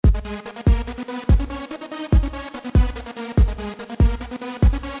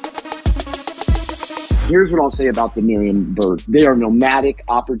Here's what I'll say about the Merriam bird. They are nomadic,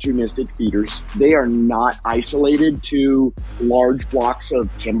 opportunistic feeders. They are not isolated to large blocks of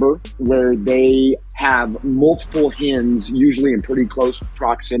timber where they have multiple hens, usually in pretty close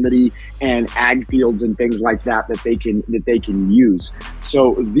proximity, and ag fields and things like that they can use.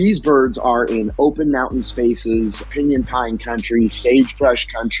 So these birds are in open mountain spaces, pinyon pine country, sagebrush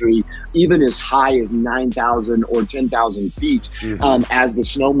country, even as high as 9,000 or 10,000 feet as the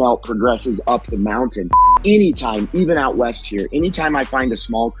snow melt progresses up the mountain. Anytime, even out west here, anytime I find a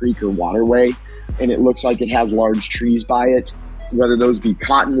small creek or waterway and it looks like it has large trees by it, whether those be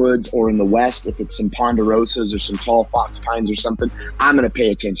cottonwoods or in the west, if it's some ponderosas or some tall fox pines or something, I'm going to pay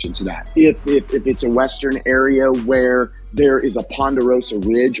attention to that. If it's a western area where there is a ponderosa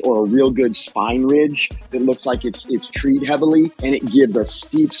ridge or a real good spine ridge that looks like it's treed heavily and it gives a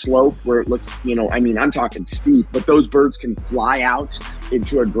steep slope where it looks, I'm talking steep, but those birds can fly out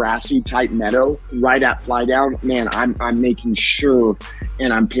into a grassy type meadow right at fly down. Man, I'm making sure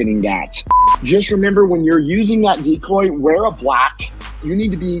and I'm pinning that. Just remember, when you're using that decoy, wear a black. You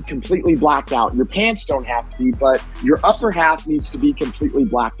need to be completely blacked out. Your pants don't have to be, but your upper half needs to be completely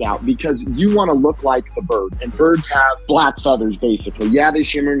blacked out because you want to look like the bird. And birds have black feathers, basically. Yeah, they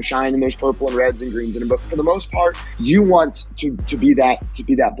shimmer and shine, and there's purple and reds and greens in them, but for the most part, you want to be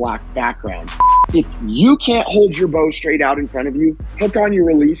that black background. If you can't hold your bow straight out in front of you, hook on your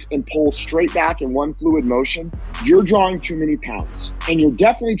release and pull straight back in one fluid motion, you're drawing too many pounds. And you're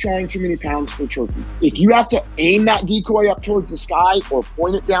definitely drawing too many pounds for turkey. If you have to aim that decoy up towards the sky or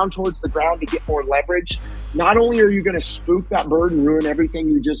point it down towards the ground to get more leverage, not only are you going to spook that bird and ruin everything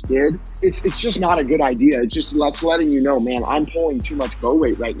you just did, it's just not a good idea. It's just letting you know, man, I'm pulling too much bow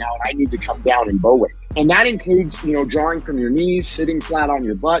weight right now and I need to come down in bow weight. And that includes, drawing from your knees, sitting flat on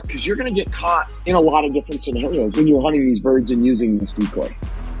your butt, because you're going to get caught in a lot of different scenarios when you're hunting these birds and using this decoy.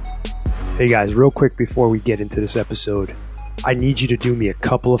 Hey guys, real quick before we get into this episode, I need you to do me a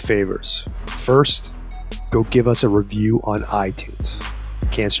couple of favors. First, go give us a review on iTunes.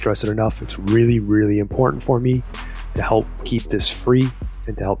 Can't stress it enough. It's really, really important for me to help keep this free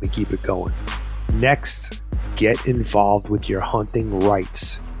and to help me keep it going. Next, get involved with your hunting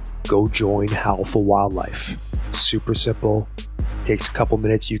rights. Go join Howl for Wildlife. Super simple. Takes a couple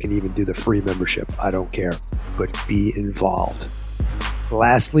minutes. You can even do the free membership. I don't care. But be involved.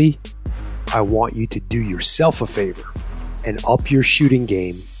 Lastly, I want you to do yourself a favor and up your shooting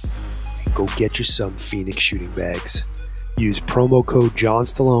game and go get you some Phoenix shooting bags. Use promo code John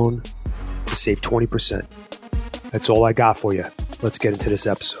Stallone to save 20%. That's all I got for you. Let's get into this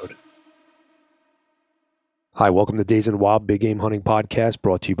episode. Hi, welcome to Days in the Wild Big Game Hunting Podcast,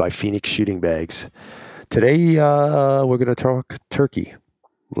 brought to you by Phoenix Shooting Bags. Today, we're going to talk turkey,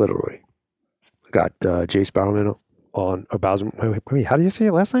 literally. I got Jace Bowerman on, or Bowserman. Wait, how do you say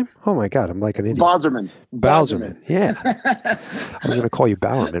it last name? Oh my God, I'm like an idiot. Bowserman. Yeah. I was going to call you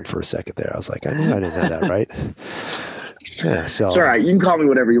Bowerman for a second there. I was like, I knew I didn't know that, right? Yeah, so it's all right. You can call me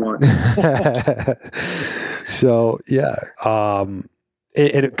whatever you want. So yeah, and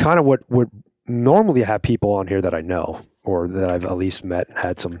it kind of what would normally have people on here that I know or that I've at least met and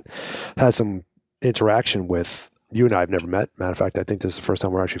had some interaction with. You and I have never met. Matter of fact, I think this is the first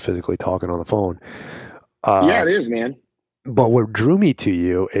time we're actually physically talking on the phone. Yeah, it is, man. But what drew me to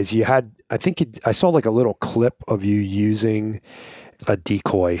you is you had, I saw like a little clip of you using a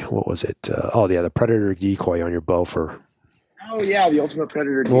decoy. What was it? The Predator decoy on your bow for. Oh yeah, the Ultimate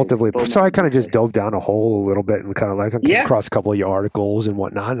Predator. So I kind of just dove down a hole a little bit and kind of like came across a couple of your articles and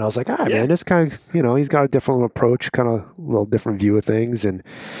whatnot, and I was like, all right, man, this kind of, he's got a different approach, kind of a little different view of things, and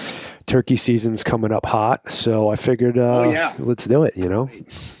turkey season's coming up hot, so I figured, let's do it,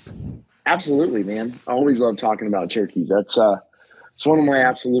 Absolutely, man. I always love talking about turkeys. That's it's one of my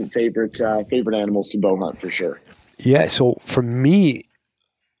absolute favorite animals to bow hunt for sure. Yeah. So for me,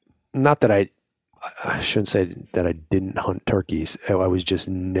 not that I shouldn't say that I didn't hunt turkeys. I was just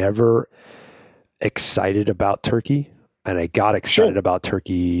never excited about turkey. And I got excited about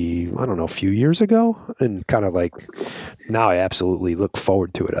turkey, I don't know, a few years ago. And kind of like now I absolutely look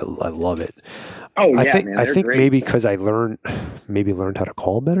forward to it. I love it. Oh, yeah, I think great. Maybe because I learned how to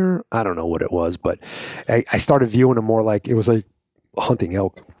call better. I don't know what it was, but I started viewing them more like it was like hunting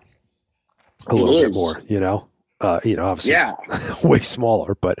elk a little bit more, obviously way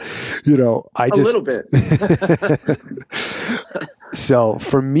smaller, but I just a little bit. So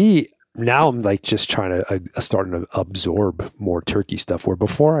for me now, I'm like just starting to absorb more turkey stuff. Where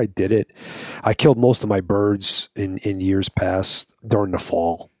before I did it, I killed most of my birds in years past during the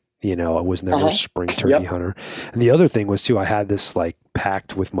fall. I was never a spring turkey hunter. And the other thing was too, I had this like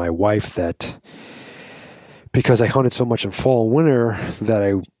pact with my wife that because I hunted so much in fall and winter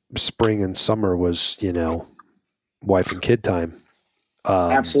that spring and summer was, wife and kid time.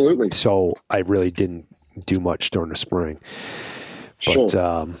 Absolutely. So I really didn't do much during the spring. But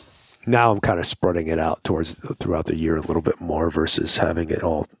now I'm kind of spreading it out throughout the year a little bit more versus having it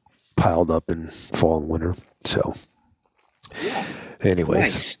all piled up in fall and winter. So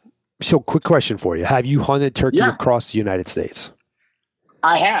anyways, nice. So quick question for you. Have you hunted turkey across the United States?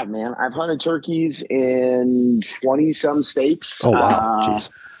 I have, man. I've hunted turkeys in 20 some states. Oh, wow. Jeez.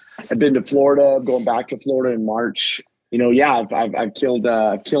 I've been to Florida, going back to Florida in March. I've killed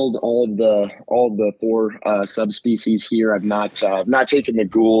all of the four subspecies here. I've not taken the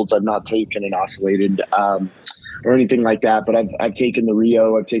Goulds. I've not taken an ocellated or anything like that. But I've taken the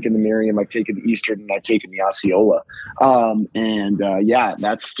Rio. I've taken the Merriam. I've taken the Eastern, and I've taken the Osceola.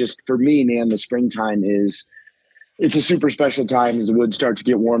 That's just for me, man. The springtime it's a super special time as the wood starts to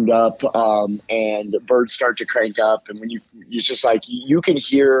get warmed up and the birds start to crank up, and when it's just like you can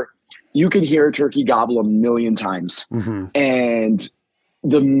hear a turkey gobble a million times. Mm-hmm. And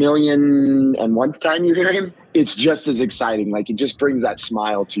the 1,000,001th time you hear him, it's just as exciting. Like, it just brings that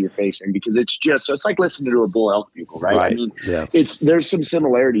smile to your face, and because it's like listening to a bull elk bugle, right? I mean, there's some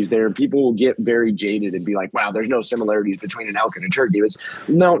similarities there. People will get very jaded and be like, wow, there's no similarities between an elk and a turkey.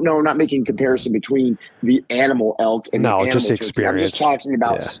 No, not making comparison between the animal elk and the animal just turkey. experience. I'm just talking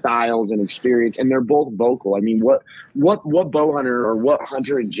about styles and experience, and they're both vocal. I mean, what bow hunter or what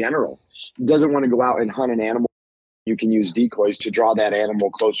hunter in general doesn't want to go out and hunt an animal? You can use decoys to draw that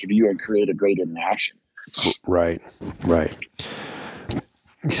animal closer to you and create a great interaction. Right.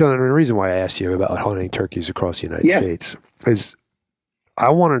 So the reason why I asked you about hunting turkeys across the United States is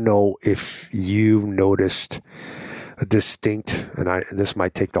I want to know if you noticed a distinct, and this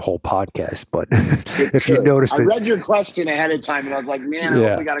might take the whole podcast, but if you noticed I read your question ahead of time and I was like, man,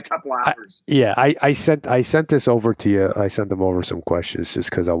 I only got a couple hours. I sent this over to you. I sent them over some questions just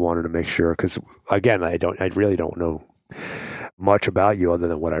because I wanted to make sure, because again, I really don't know much about you other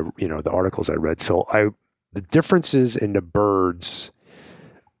than what the articles I read. So the differences in the birds,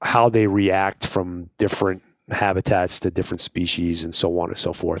 how they react from different habitats to different species and so on and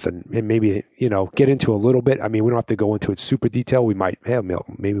so forth, and maybe get into a little bit. I mean, we don't have to go into it super detail. We might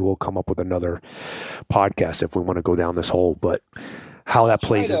maybe we'll come up with another podcast if we want to go down this hole, but how that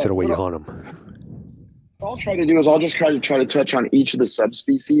plays into the way you hunt them. What I'll try to do is I'll just try to touch on each of the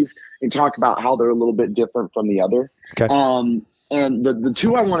subspecies and talk about how they're a little bit different from the other. Okay. And the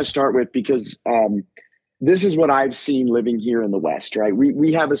two I want to start with, because this is what I've seen living here in the West, right?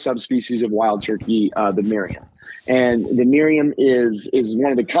 We have a subspecies of wild turkey, the Merriam. And the Merriam is one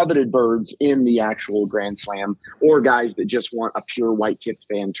of the coveted birds in the actual Grand Slam, or guys that just want a pure white-tipped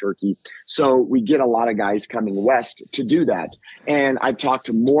fan turkey. So we get a lot of guys coming west to do that. And I've talked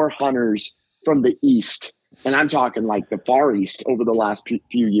to more hunters from the East, and I'm talking like the Far East over the last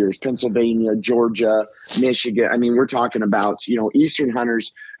few years, Pennsylvania, Georgia, Michigan. I mean, we're talking about, Eastern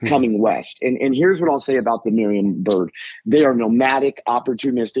hunters coming west. And here's what I'll say about the Merriam bird. They are nomadic,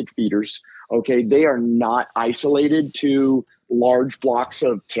 opportunistic feeders. Okay. They are not isolated to large blocks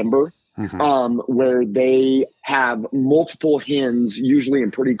of timber. Where they have multiple hens, usually in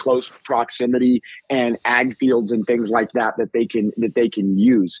pretty close proximity, and ag fields and things like that they can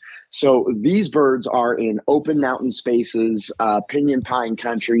use. So these birds are in open mountain spaces, pinyon pine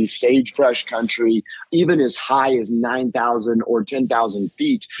country, sagebrush country, even as high as 9,000 or 10,000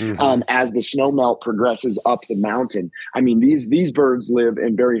 feet as the snow melt progresses up the mountain. I mean, these birds live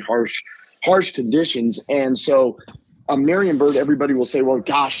in very harsh conditions, and so a Merriam bird, everybody will say, well,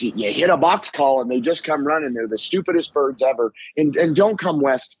 gosh, you hit a box call and they just come running. They're the stupidest birds ever. And don't come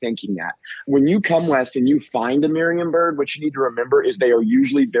west thinking that. When you come west and you find a Merriam bird, what you need to remember is they are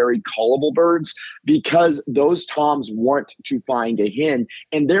usually very callable birds, because those toms want to find a hen,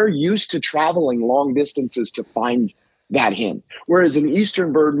 and they're used to traveling long distances to find that hen. Whereas an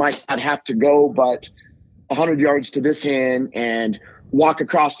Eastern bird might not have to go but 100 yards to this hen and walk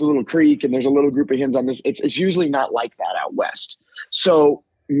across the little creek, and there's a little group of hens on this. It's usually not like that out west. So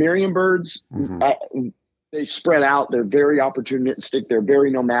Merriam birds, they spread out. They're very opportunistic. They're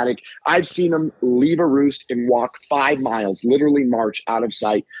very nomadic. I've seen them leave a roost and walk 5 miles, literally march out of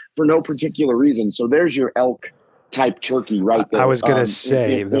sight for no particular reason. So there's your elk type turkey right there. I was going to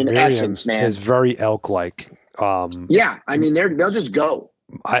say, the Merriam essence, man, is very elk-like. Yeah, I mean, they'll just go.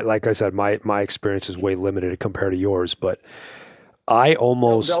 Like I said, my experience is way limited compared to yours, but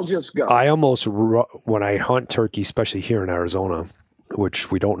they'll just go. When I hunt turkey, especially here in Arizona,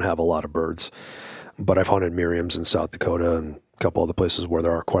 which we don't have a lot of birds, but I've hunted Merriams in South Dakota and a couple other places where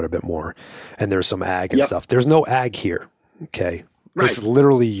there are quite a bit more, and there's some ag and stuff. There's no ag here. Okay. Right. It's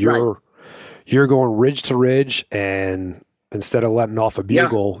literally you're going ridge to ridge, and instead of letting off a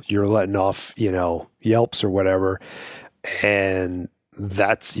bugle, you're letting off, yelps or whatever. And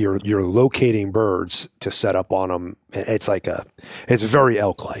that's you're locating birds to set up on them. It's very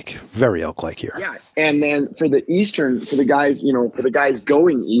elk-like here. Yeah. And then for the guys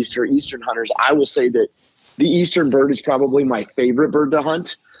going east or eastern hunters, I will say that the eastern bird is probably my favorite bird to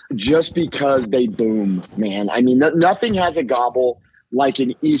hunt just because they boom, man. I mean, nothing has a gobble like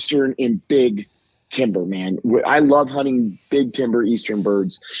an eastern in big timber, man. I love hunting big timber eastern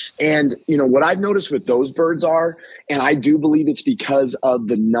birds. And, what I've noticed with those birds and I do believe it's because of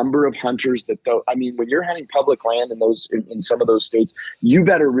the number of hunters when you're hunting public land in some of those states, you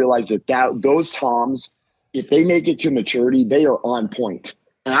better realize that those toms, if they make it to maturity, they are on point.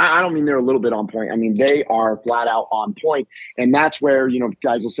 And I don't mean they're a little bit on point. I mean, they are flat out on point. And that's where,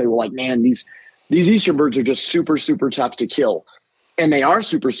 guys will say, well, like, man, these eastern birds are just super, super tough to kill. And they are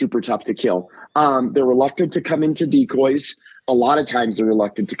super, super tough to kill. They're reluctant to come into decoys. A lot of times they're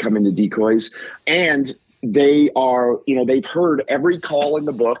reluctant to come into decoys. And they are, they've heard every call in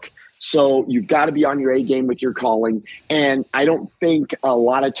the book. So you've got to be on your A game with your calling. And I don't think a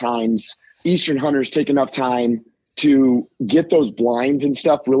lot of times eastern hunters take enough time to get those blinds and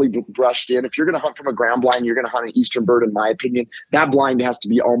stuff really brushed in. If you're going to hunt from a ground blind, you're going to hunt an eastern bird, in my opinion, that blind has to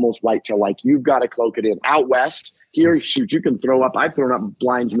be almost whitetail. Like, you've got to cloak it in. Out west here, shoot, you can throw up. I've thrown up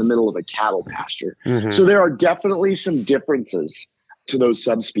blinds in the middle of a cattle pasture. Mm-hmm. So there are definitely some differences to those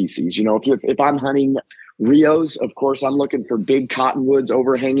subspecies. If I'm hunting Rios, of course, I'm looking for big cottonwoods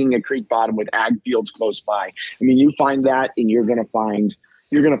overhanging a creek bottom with ag fields close by. I mean, you find that and you're going to find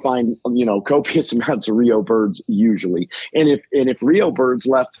copious amounts of Rio birds usually. And if Rio birds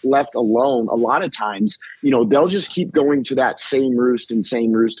left alone, a lot of times, they'll just keep going to that same roost and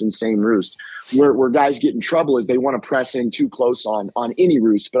same roost and same roost. Where guys get in trouble is they want to press in too close on any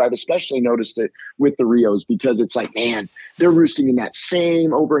roost. But I've especially noticed it with the Rios because it's like, man, they're roosting in that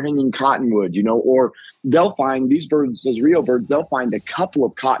same overhanging cottonwood, or they'll find these Rio birds, they'll find a couple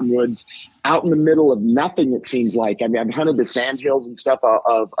of cottonwoods out in the middle of nothing, it seems like. I mean, I've hunted the sandhills and stuff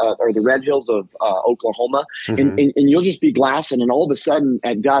or the red hills of Oklahoma, mm-hmm. and you'll just be glassing, and all of a sudden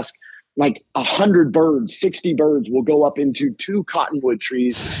at dusk, like 100 birds, 60 birds will go up into 2 cottonwood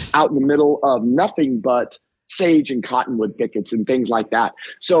trees out in the middle of nothing but sage and cottonwood thickets and things like that.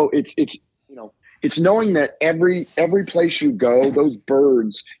 So it's knowing that every place you go, those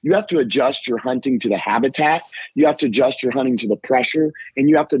birds, you have to adjust your hunting to the habitat, you have to adjust your hunting to the pressure, and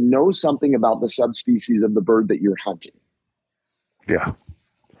you have to know something about the subspecies of the bird that you're hunting. Yeah.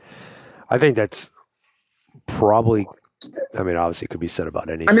 I think that's probably, obviously it could be said about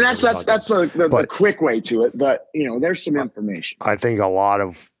anything. I mean, that's the quick way to it, but there's some information. I think a lot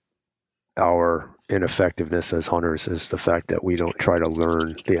of our ineffectiveness as hunters is the fact that we don't try to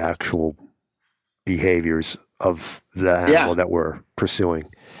learn the actual behaviors of the animal that we're pursuing.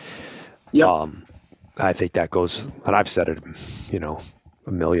 Yep. I think that goes, and I've said it,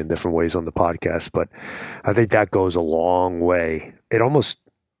 a million different ways on the podcast, but I think that goes a long way. It almost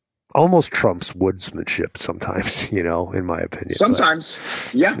trumps woodsmanship sometimes, in my opinion. Sometimes.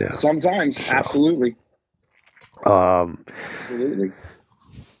 Sometimes. So, absolutely. Absolutely.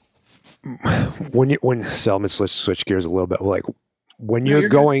 So let's switch gears a little bit. Like, when you're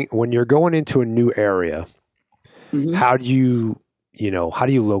going into a new area, mm-hmm. how do you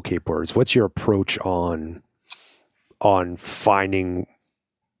locate birds? What's your approach on finding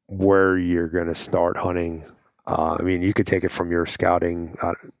where you're going to start hunting? You could take it from your scouting,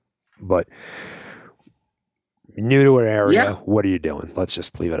 but new to an area, What are you doing? Let's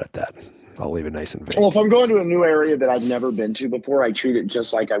just leave it at that. I'll leave it nice and vague. Well, if I'm going to a new area that I've never been to before, I treat it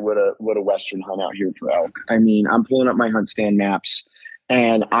just like I would a Western hunt out here for elk. I mean, I'm pulling up my hunt stand maps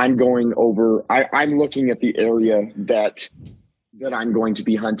and I'm going over, I'm looking at the area that I'm going to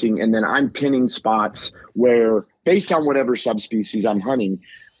be hunting. And then I'm pinning spots where, based on whatever subspecies I'm hunting,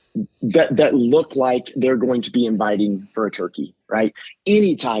 that look like they're going to be inviting for a turkey, right?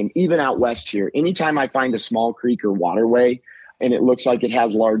 Anytime, even out west here, anytime I find a small creek or waterway and it looks like it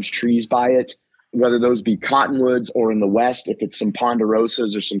has large trees by it, whether those be cottonwoods or in the west, if it's some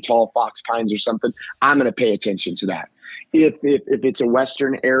ponderosas or some tall fox pines or something, I'm going to pay attention to that. If it's a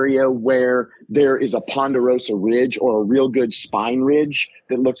western area where there is a ponderosa ridge or a real good spine ridge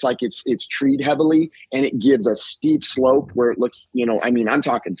that looks like it's treed heavily and it gives a steep slope where it looks, I'm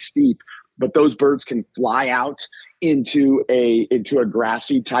talking steep, but those birds can fly out into a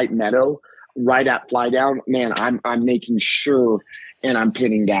grassy type meadow right at fly down. Man, I'm making sure and I'm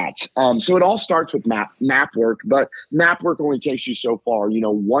pinning that. So it all starts with map work, but map work only takes you so far.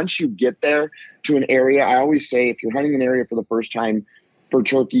 Once you get there to an area, I always say if you're hunting an area for the first time for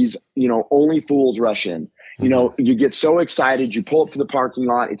turkeys, only fools rush in. You know, you get so excited, you pull up to the parking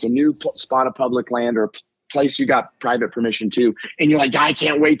lot. It's a new spot of public land or a place you got private permission to. And you're like, I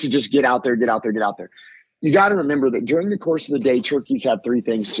can't wait to just get out there. You got to remember that during the course of the day, turkeys have three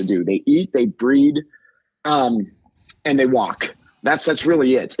things to do. They eat, they breed, and they walk. That's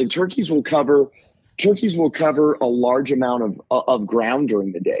really it. And turkeys will cover a large amount of ground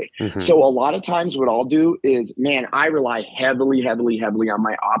during the day. So a lot of times what I'll do is, man, I rely heavily on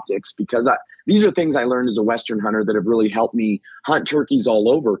my optics because these are things I learned as a Western hunter that have really helped me hunt turkeys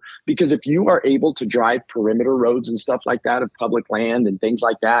all over. Because if you are able to drive perimeter roads and stuff like that of public land and things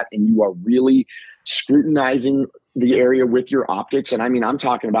like that, and you are really scrutinizing the area with your optics, and I mean, I'm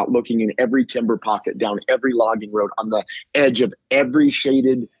talking about looking in every timber pocket, down every logging road, on the edge of every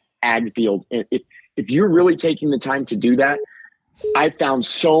shaded ag field. And if you're really taking the time to do that, I found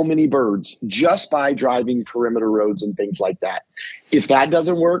so many birds just by driving perimeter roads and things like that. If that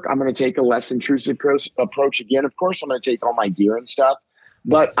doesn't work, I'm going to take a less intrusive approach again. Of course, I'm going to take all my gear and stuff,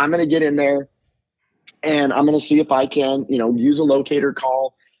 but I'm going to get in there and I'm going to see if I can, use a locator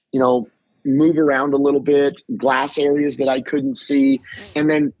call, move around a little bit, glass areas that I couldn't see. And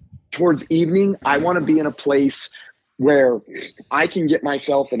then towards evening, I want to be in a place where I can get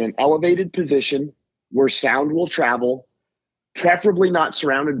myself in an elevated position where sound will travel, preferably not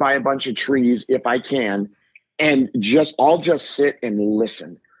surrounded by a bunch of trees if I can, and I'll just sit and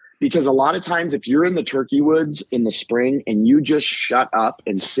listen. Because a lot of times if you're in the turkey woods in the spring and you just shut up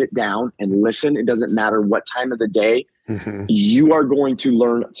and sit down and listen, it doesn't matter what time of the day, you are going to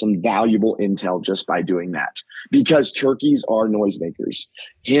learn some valuable intel just by doing that. Because turkeys are noisemakers.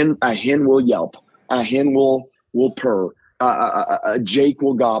 A hen will yelp, a hen will purr, a jake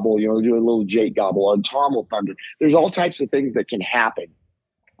will gobble, do a little jake gobble, a tom will thunder. There's all types of things that can happen.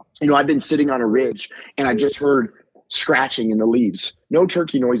 I've been sitting on a ridge and I just heard scratching in the leaves. No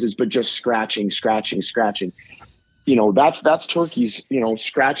turkey noises, but just scratching. That's turkeys,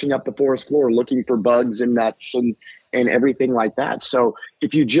 scratching up the forest floor, looking for bugs and nuts and everything like that. So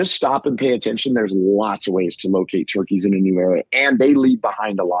if you just stop and pay attention, there's lots of ways to locate turkeys in a new area, and they leave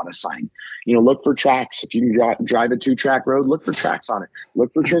behind a lot of sign. Look for tracks. If you can drive a 2-track road, look for tracks on it.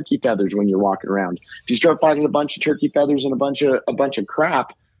 Look for turkey feathers when you're walking around. If you start finding a bunch of turkey feathers and a bunch of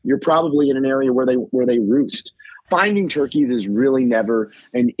crap, you're probably in an area where they roost. Finding turkeys is really never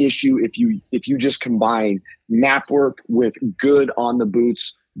an issue if you just combine map work with good on the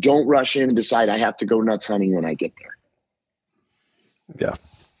boots. Don't rush in and decide I have to go nuts hunting when I get there. Yeah.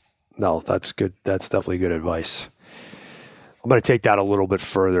 No, that's good. That's definitely good advice. I'm going to take that a little bit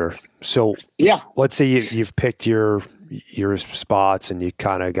further. So yeah, let's say you've picked your spots and you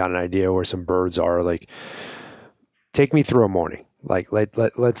kind of got an idea where some birds are. Like, take me through a morning. Like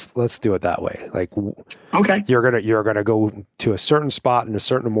let's do it that way. Like, okay, you're gonna go to a certain spot in a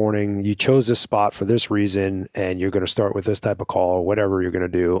certain morning. You chose this spot for this reason, and you're gonna start with this type of call or whatever you're gonna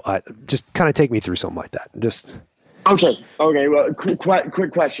do. Just kind of take me through something like that. Just okay. Well, quick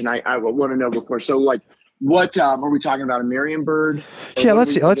question. I want to know before. So, like, what are we talking about? A Merriam bird? Yeah,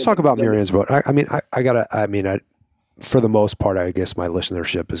 let's talk about Merriam's bird. For the most part, I guess my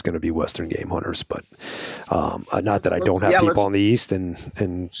listenership is going to be Western game hunters, but not that I don't have people on the East and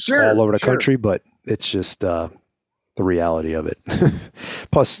all over the country, but it's just the reality of it.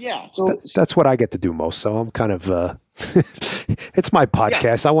 Plus, that's what I get to do most. So I'm kind of, it's my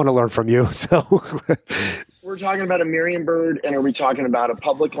podcast. I want to learn from you. So we're talking about a Merriam bird, and are we talking about a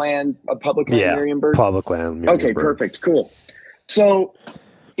public land Merriam bird? Public land Merriam bird. Perfect. Cool. So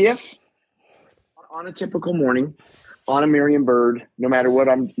if on a typical morning, on a Merriam bird, no matter where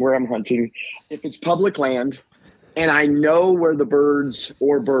I'm hunting, if it's public land and I know where the bird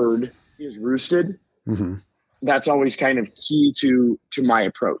is roosted, that's always kind of key to my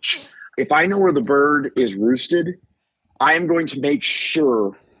approach. If I know where the bird is roosted, I am going to make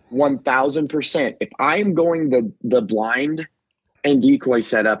sure 1000%. If I am going the blind and decoy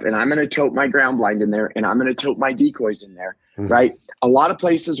setup, and I'm going to tote my ground blind in there and I'm going to tote my decoys in there, right? A lot of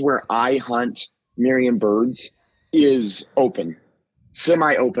places where I hunt Merriam birds is open,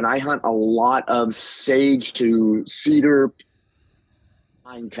 semi-open. I hunt a lot of sage to cedar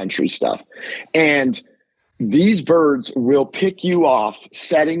pine country stuff. And these birds will pick you off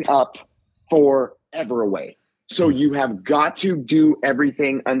setting up forever away. So you have got to do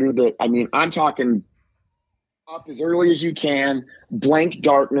everything I'm talking up as early as you can, blank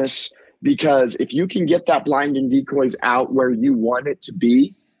darkness, because if you can get that blind and decoys out where you want it to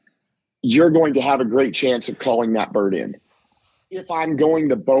be, you're going to have a great chance of calling that bird in. If I'm going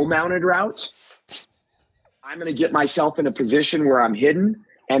the bow-mounted route, I'm going to get myself in a position where I'm hidden,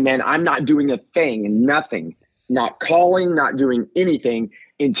 and then I'm not doing a thing, nothing, not calling, not doing anything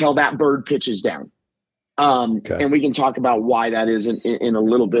until that bird pitches down. Okay. And we can talk about why that is in a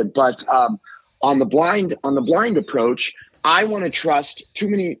little bit. But on the blind approach, I want to trust. Too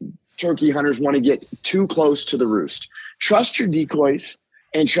many turkey hunters want to get too close to the roost. Trust your decoys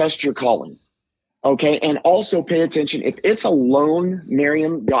and trust your calling. Okay. And also pay attention. If it's a lone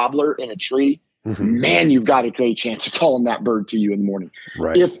Merriam gobbler in a tree, man, you've got a great chance of calling that bird to you in the morning.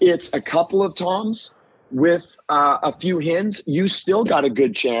 Right. If it's a couple of toms with a few hens, you still got a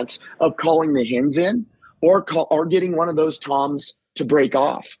good chance of calling the hens in or getting one of those toms to break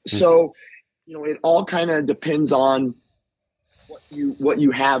off. So, it all kind of depends on what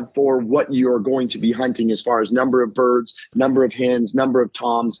you have for what you're going to be hunting as far as number of birds, number of hens, number of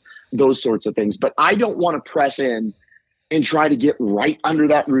toms, those sorts of things. But I don't want to press in and try to get right under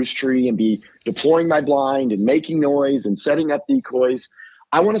that roost tree and be deploying my blind and making noise and setting up decoys.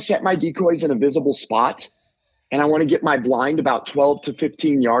 I want to set my decoys in a visible spot, and I want to get my blind about 12 to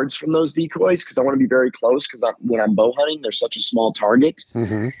 15 yards from those decoys because I want to be very close because when I'm bow hunting, they're such a small target.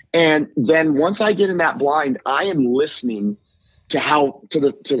 And then once I get in that blind, I am listening to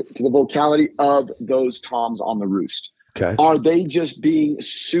the vocality of those toms on the roost. Okay. Are they just being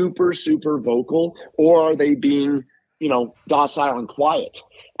super, super vocal, or are they being, docile and quiet?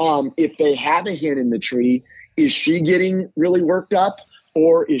 If they have a hen in the tree, is she getting really worked up,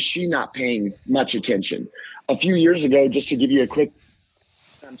 or is she not paying much attention? A few years ago, just to give you a quick,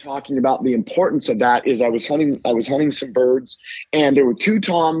 I'm talking about the importance of that, is I was hunting some birds, and there were two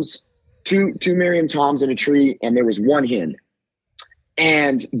Merriam toms in a tree, and there was one hen.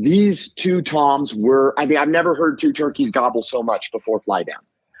 And these two toms were, I've never heard two turkeys gobble so much before fly down,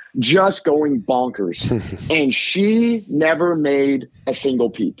 just going bonkers. And she never made a single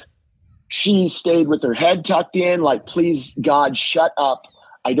peep. She stayed with her head tucked in, like, please, God, shut up.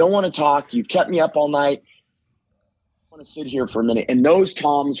 I don't want to talk. You've kept me up all night. I want to sit here for a minute. And those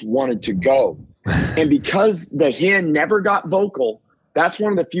toms wanted to go. And because the hen never got vocal, that's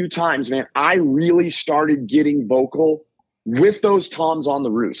one of the few times, man, I really started getting vocal with those toms on the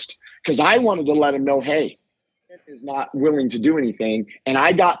roost, because I wanted to let them know, hey, it is not willing to do anything. And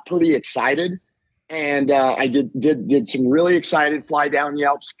I got pretty excited, and I did some really excited fly down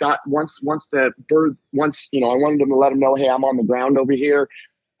yelps. Once I wanted them to let them know, hey, I'm on the ground over here.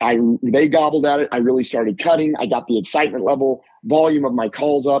 They gobbled at it. I really started cutting. I got the excitement level, volume of my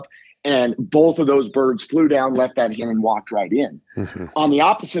calls up, and both of those birds flew down, left that hen, and walked right in. On the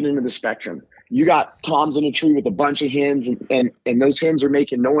opposite end of the spectrum, you got toms in a tree with a bunch of hens, and those hens are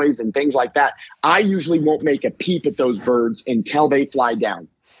making noise and things like that. I usually won't make a peep at those birds until they fly down,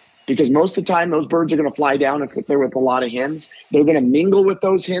 because most of the time those birds are going to fly down if they're with a lot of hens. They're going to mingle with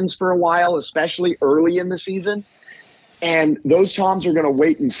those hens for a while, especially early in the season. And those toms are going to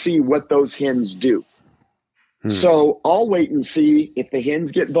wait and see what those hens do. So I'll wait and see if the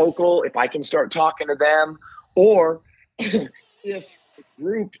hens get vocal, if I can start talking to them, or if the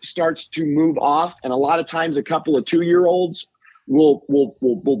group starts to move off. And a lot of times a couple of 2-year-olds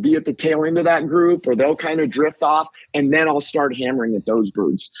will be at the tail end of that group, or they'll kind of drift off, and then I'll start hammering at those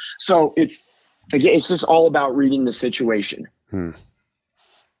birds. So it's just all about reading the situation.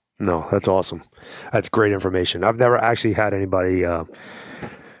 No, that's awesome. That's great information. I've never actually had anybody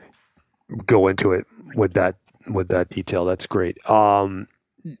go into it with that detail. That's great. That's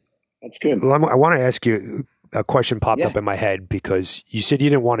good. I want to ask you, a question popped up in my head, because you said you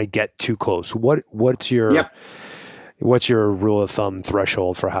didn't want to get too close. What's your rule of thumb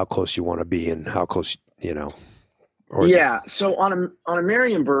threshold for how close you want to be and how close, So on a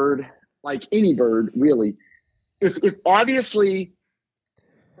Merriam bird, like any bird really, if obviously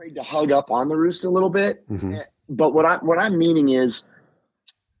afraid to hug up on the roost a little bit, but what I'm meaning is,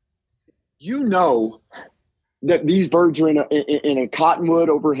 that these birds are in a cottonwood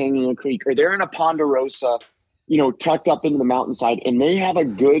overhanging a creek, or they're in a ponderosa, tucked up into the mountainside, and they have a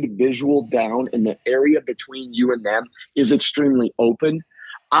good visual down, and the area between you and them is extremely open.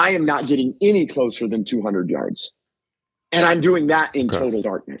 I am not getting any closer than 200 yards, and I'm doing that in total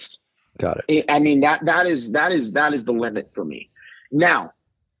darkness. Got it. I mean, that is the limit for me. Now,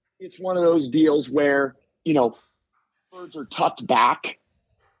 it's one of those deals where, birds are tucked back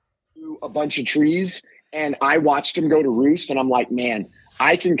to a bunch of trees, and I watched them go to roost, and I'm like, man,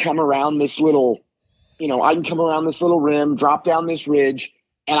 I can come around this little rim, drop down this ridge,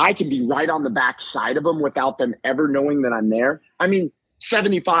 and I can be right on the back side of them without them ever knowing that I'm there. I mean,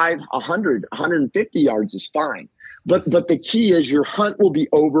 75, 100, 150 yards is fine. But the key is your hunt will be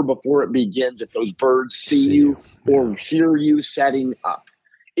over before it begins if those birds see you or hear you setting up.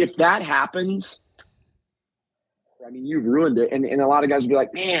 If that happens, I mean, you've ruined it. And a lot of guys will be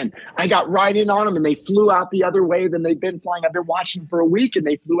like, man, I got right in on them and they flew out the other way than they've been flying. I've been watching for a week and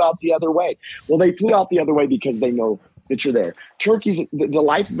they flew out the other way. Well, they flew out the other way because they know that you're there. Turkeys, the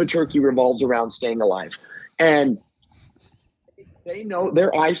life of a turkey revolves around staying alive. And they know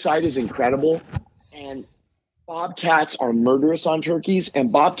their eyesight is incredible. And bobcats are murderous on turkeys,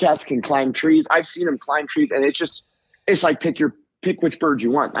 and bobcats can climb trees. I've seen them climb trees, and it's like pick which bird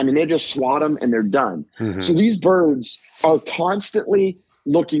you want. I mean, they just swat them and they're done. Mm-hmm. So these birds are constantly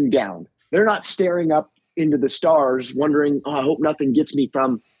looking down. They're not staring up into the stars wondering, oh, I hope nothing gets me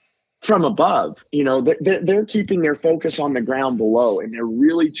from above. You know, they're keeping their focus on the ground below, and they're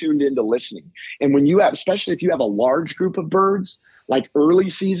really tuned into listening. And when you have, especially if you have a large group of birds, like early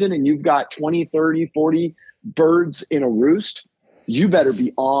season, and you've got 20, 30, 40 birds in a roost, you better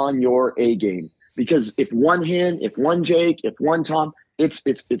be on your A game. Because if one hen, if one Jake, if one Tom, it's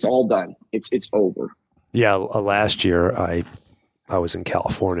all done. It's over. Yeah, last year I was in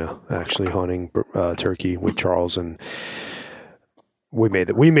California actually hunting turkey with Charles, and we made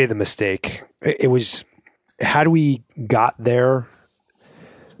the mistake. It was had we got there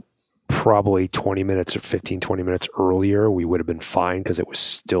probably 20 minutes or 15, 20 minutes earlier, we would have been fine because it was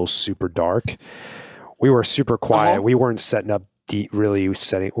still super dark. We were super quiet. Uh-huh. We weren't setting up. I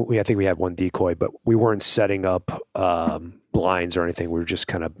think we had one decoy, but we weren't setting up blinds or anything. We were just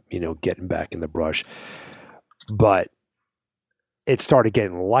kind of, getting back in the brush. But it started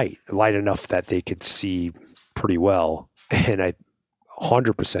getting light enough that they could see pretty well. And I'm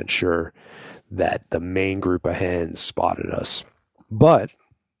 100% sure that the main group of hens spotted us. But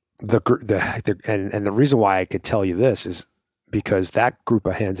the reason why I could tell you this is because that group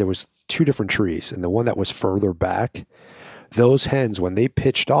of hens, there was two different trees, and the one that was further back, those hens, when they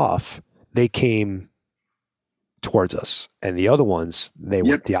pitched off, they came towards us, and the other ones, they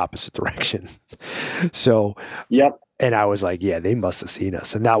went the opposite direction. So, and I was like, yeah, they must have seen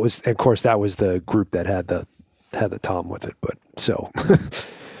us. And that was the group that had the Tom with it. But so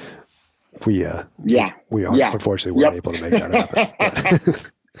we unfortunately weren't able to make that happen.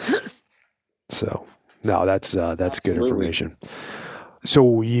 So no, that's good information.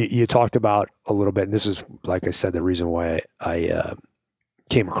 So you talked about a little bit, and this is, like I said, the reason why I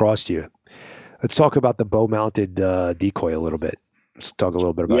came across you. Let's talk about the bow-mounted decoy a little bit. Let's talk a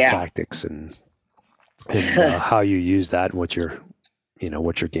little bit about tactics and how you use that, and what's your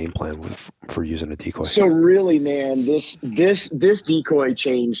game plan for using a decoy. So really, man, this decoy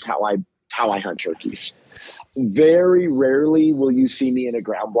changed how I hunt turkeys. Very rarely will you see me in a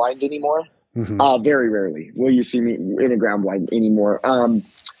ground blind anymore. Mm-hmm. Very rarely will you see me in a ground blind anymore. And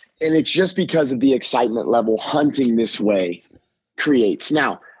it's just because of the excitement level hunting this way creates.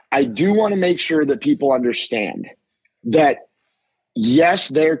 Now, I do want to make sure that people understand that, yes,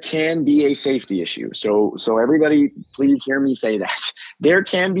 there can be a safety issue. So everybody, please hear me say that. There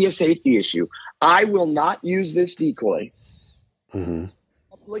can be a safety issue. I will not use this decoy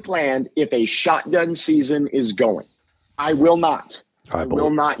public land if a shotgun season is going. I will not. I will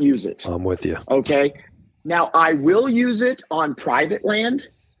not use it. I'm with you. Okay. Now, I will use it on private land,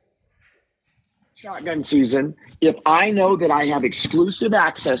 shotgun season, if I know that I have exclusive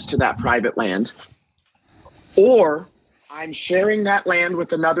access to that private land, or I'm sharing that land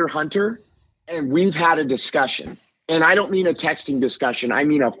with another hunter and we've had a discussion. And I don't mean a texting discussion. I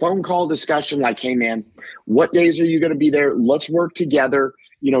mean a phone call discussion like, hey, man, what days are you going to be there? Let's work together.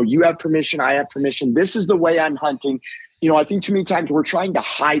 You have permission. I have permission. This is the way I'm hunting. I think too many times we're trying to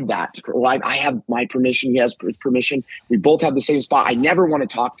hide that. Well, I have my permission. He has permission. We both have the same spot. I never want to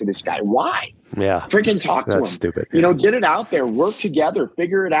talk to this guy. Why? Yeah. Freaking talk to him. That's stupid. Get it out there. Work together.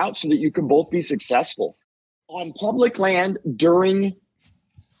 Figure it out so that you can both be successful. On public land during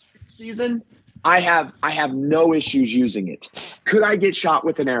season, I have no issues using it. Could I get shot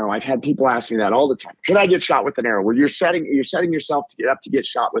with an arrow? I've had people ask me that all the time. Could I get shot with an arrow? Where you're setting yourself to get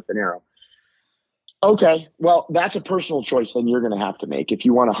shot with an arrow. Okay, well, that's a personal choice then you're going to have to make if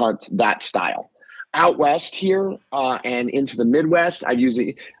you want to hunt that style. Out west here and into the Midwest,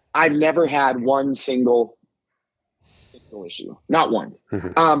 I've never had one single issue, not one.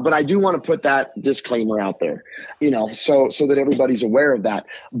 Mm-hmm. But I do want to put that disclaimer out there, so that everybody's aware of that.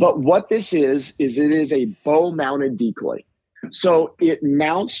 But what this is it is a bow-mounted decoy. So it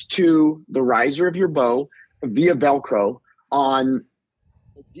mounts to the riser of your bow via Velcro on.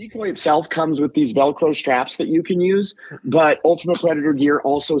 The decoy itself comes with these Velcro straps that you can use, but Ultimate Predator Gear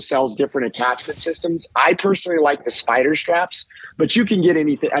also sells different attachment systems. I personally like the spider straps, but you can get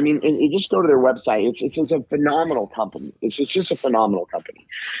anything. I mean, you just go to their website. It's a phenomenal company. It's just a phenomenal company.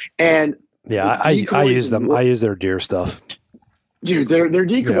 And yeah, I use them. I use their deer stuff. Dude, their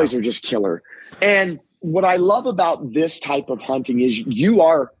decoys are just killer. And what I love about this type of hunting is you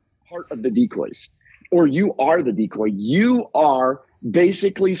are part of the decoys, or you are the decoy. You are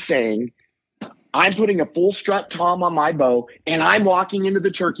basically saying, I'm putting a full strut tom on my bow and I'm walking into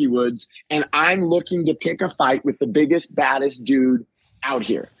the turkey woods and I'm looking to pick a fight with the biggest, baddest dude out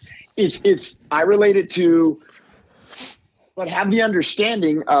here. I relate it to, but have the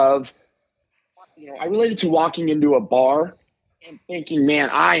understanding of, I relate it to walking into a bar and thinking, man,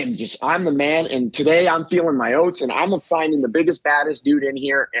 I'm the man. And today I'm feeling my oats and I'm finding the biggest, baddest dude in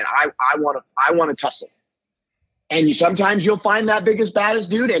here. And I want to tussle. And sometimes you'll find that biggest,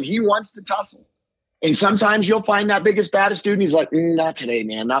 baddest dude and he wants to tussle. And sometimes you'll find that biggest, baddest dude and he's like, not today,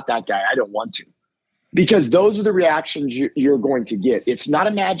 man, not that guy. I don't want to. Because those are the reactions you're going to get. It's not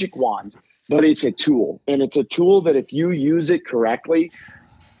a magic wand, but it's a tool. And it's a tool that if you use it correctly,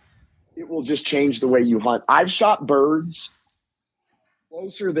 it will just change the way you hunt. I've shot birds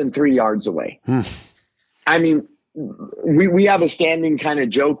closer than 3 yards away. I mean, we have a standing kind of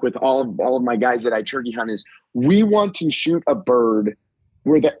joke with all of my guys that I turkey hunt is we want to shoot a bird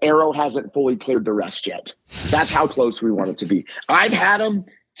where the arrow hasn't fully cleared the rest yet. That's how close we want it to be. I've had them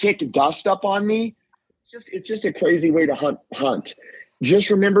kick dust up on me. It's just a crazy way to hunt. Just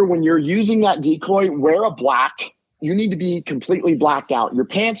remember when you're using that decoy, wear a black. You need to be completely blacked out. Your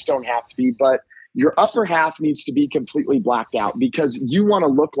pants don't have to be, but your upper half needs to be completely blacked out because you want to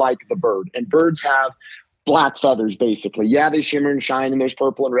look like the bird. And birds have black feathers, basically. Yeah, they shimmer and shine, and there's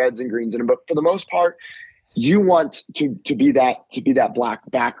purple and reds and greens in them. But for the most part, you want to be that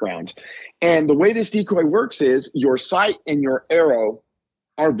black background. And the way this decoy works is your sight and your arrow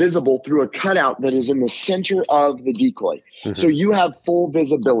are visible through a cutout that is in the center of the decoy. Mm-hmm. So you have full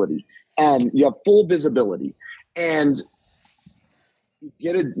visibility. And you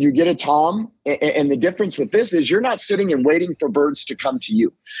get a tom, and the difference with this is you're not sitting and waiting for birds to come to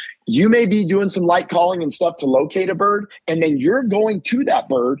you. You may be doing some light calling and stuff to locate a bird, and then you're going to that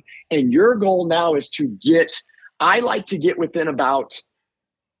bird, and your goal now is I like to get within about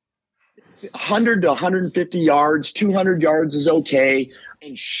 100 to 150 yards, 200 yards is okay,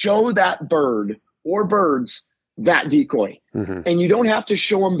 and show that bird or birds that decoy. Mm-hmm. And you don't have to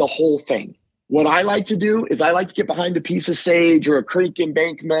show them the whole thing. What I like to do is I like to get behind a piece of sage or a creek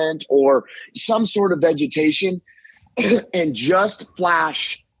embankment or some sort of vegetation and just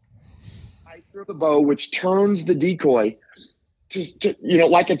flash right through the bow, which turns the decoy to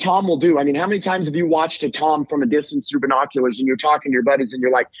like a tom will do. I mean, how many times have you watched a tom from a distance through binoculars and you're talking to your buddies and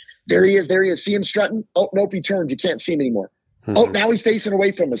you're like, there he is. See him strutting? Oh, nope, he turned. You can't see him anymore. Mm-hmm. Oh, now he's facing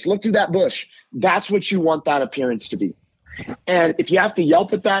away from us. Look through that bush. That's what you want that appearance to be. And if you have to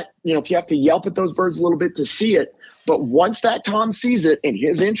yelp at that, if you have to yelp at those birds a little bit to see it, but once that tom sees it and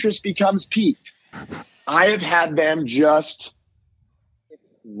his interest becomes piqued, I have had them just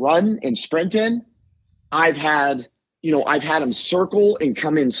run and sprint in. I've had them circle and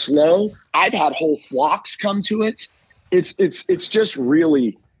come in slow. I've had whole flocks come to it. It's just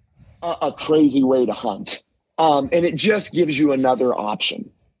really a crazy way to hunt. And it just gives you another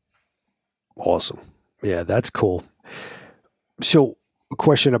option. Awesome. Yeah, that's cool. So a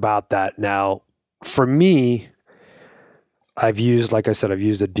question about that now. For me, I've used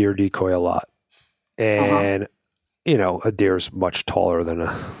a deer decoy a lot. And, a deer is much taller than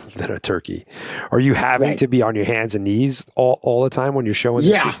a turkey. Are you having to be on your hands and knees all the time when you're showing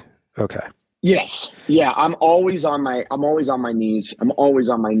this? Yeah. Okay. Yes. Yeah. I'm always on my knees.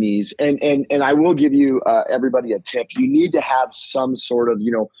 And I will give you everybody a tip. You need to have some sort of,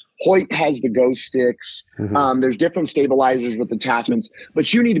 Hoyt has the ghost sticks. Mm-hmm. There's different stabilizers with attachments,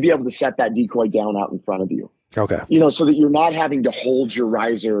 but you need to be able to set that decoy down out in front of you. Okay. So that you're not having to hold your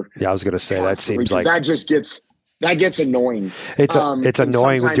riser. Yeah. I was going to say that seems like that gets annoying. It's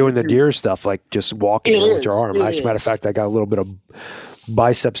annoying with doing the deer stuff, like just walking with your arm. As a matter of fact, I got a little bit of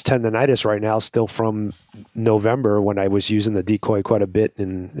biceps tendonitis right now, still from November when I was using the decoy quite a bit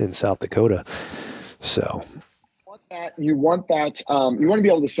in South Dakota. So you want to be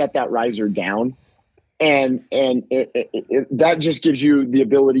able to set that riser down, and that just gives you the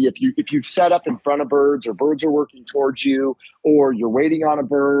ability, if you set up in front of birds or birds are working towards you, or you're waiting on a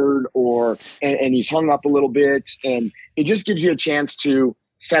bird and he's hung up a little bit, and it just gives you a chance to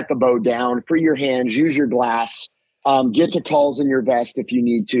set the bow down, free your hands, use your glass. Get to calls in your vest if you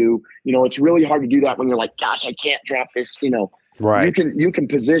need to. It's really hard to do that when you're like, gosh, I can't drop this. Right. You can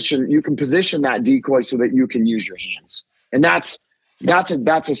position that decoy so that you can use your hands, and that's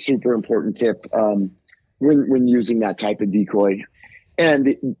a super important tip when using that type of decoy.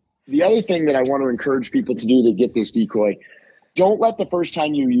 And the other thing that I want to encourage people to do to get this decoy, don't let the first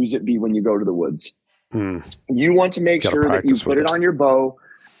time you use it be when you go to the woods. You want to make sure that you put it on your bow.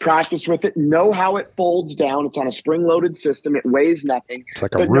 Practice with it. Know how it folds down. It's on a spring-loaded system. It weighs nothing. It's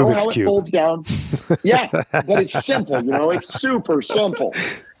like a Rubik's Cube. It folds down. Yeah, but it's simple. It's super simple.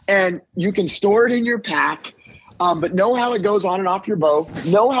 And you can store it in your pack, but know how it goes on and off your bow.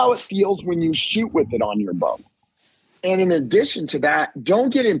 Know how it feels when you shoot with it on your bow. And in addition to that,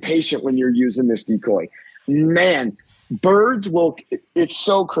 don't get impatient when you're using this decoy. Man, birds it's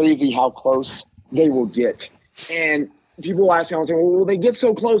so crazy how close they will get. And people will ask me, well, they get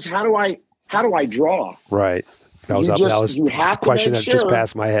so close. How do I draw? Right. That was a question that just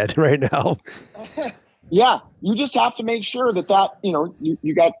passed my head right now. Yeah. You just have to make sure that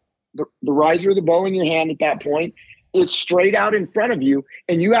you got the riser of the bow in your hand at that point. It's straight out in front of you,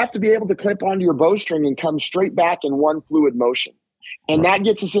 and you have to be able to clip onto your bowstring and come straight back in one fluid motion. And that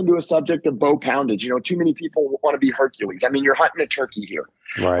gets us into a subject of bow poundage. Too many people want to be Hercules. I mean, you're hunting a turkey here.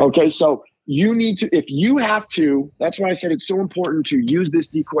 Right. Okay, so you need to, if you have to, that's why I said it's so important to use this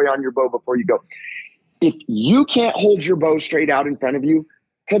decoy on your bow before you go. If you can't hold your bow straight out in front of you,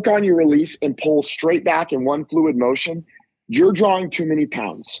 hook on your release and pull straight back in one fluid motion, you're drawing too many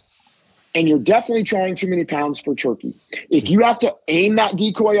pounds. And you're definitely trying too many pounds for turkey. If you have to aim that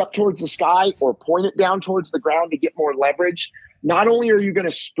decoy up towards the sky or point it down towards the ground to get more leverage, not only are you going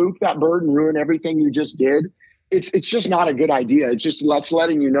to spook that bird and ruin everything you just did, it's just not a good idea. It's just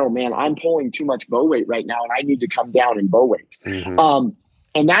letting you know, man, I'm pulling too much bow weight right now and I need to come down in bow weight. Mm-hmm.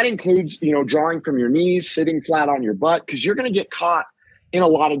 And that includes, drawing from your knees, sitting flat on your butt, because you're going to get caught in a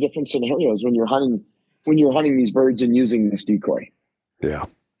lot of different scenarios when you're hunting these birds and using this decoy. Yeah,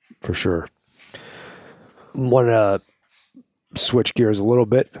 for sure. Want to switch gears a little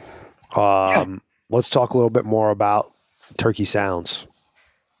bit. Let's talk a little bit more about turkey sounds.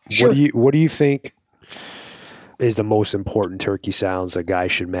 Sure. What do you think is the most important turkey sounds a guy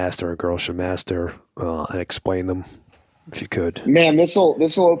should master, a girl should master, and explain them if you could? Man, this will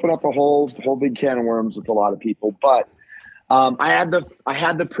open up a whole big can of worms with a lot of people. But I had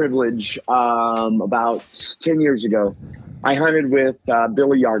the privilege about 10 years ago. I hunted with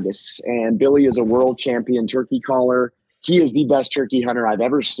Billy Yargis, and Billy is a world champion turkey caller. He is the best turkey hunter I've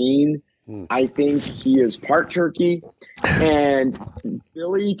ever seen. I think he is part turkey, and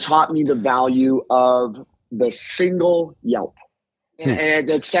Billy taught me the value of the single yelp. And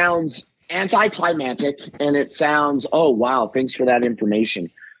it sounds anticlimactic, and it sounds, oh, wow, thanks for that information.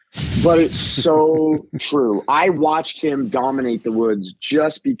 But it's so true. I watched him dominate the woods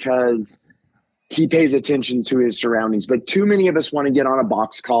just because he pays attention to his surroundings. But too many of us want to get on a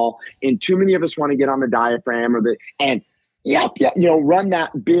box call, and too many of us want to get on the diaphragm and yelp, run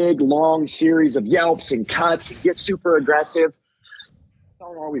that big, long series of yelps and cuts and get super aggressive. I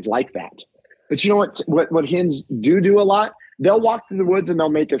don't always like that. But you know what hens do a lot? They'll walk through the woods and they'll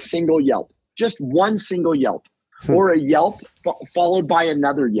make a single yelp, just one single yelp, or a yelp followed by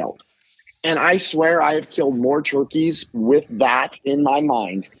another yelp. And I swear I have killed more turkeys with that in my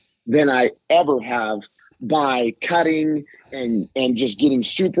mind than I ever have by cutting and just getting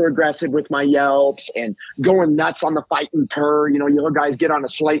super aggressive with my yelps and going nuts on the fight and purr. Guys get on a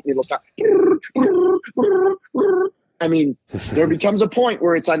slate and it'll sound. I mean, there becomes a point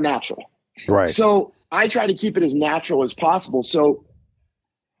where it's unnatural. Right. So I try to keep it as natural as possible. So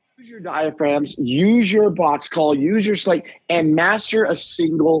use your diaphragms, use your box call, use your slate, and master a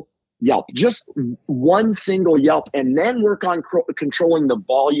single yelp, just one single yelp, and then work on controlling the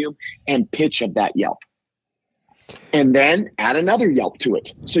volume and pitch of that yelp. And then add another yelp to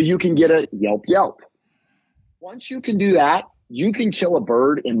it so you can get a yelp. Once you can do that, you can kill a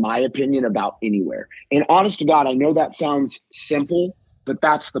bird, in my opinion, about anywhere. And honest to God, I know that sounds simple, but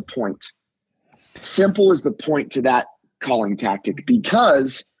that's the point. Simple is the point to that calling tactic,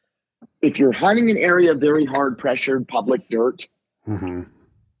 because if you're hunting an area of very hard pressured public dirt, it's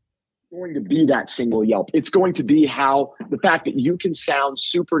going to be that single yelp. It's going to be the fact that you can sound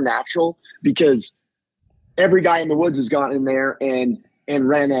supernatural, because every guy in the woods has gone in there and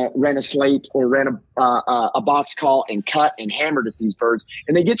ran a slate or ran a box call and cut and hammered at these birds.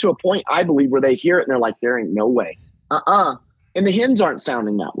 And they get to a point, I believe, where they hear it and they're like, there ain't no way. And the hens aren't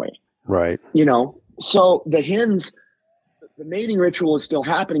sounding that way. Right. So the hens, the mating ritual is still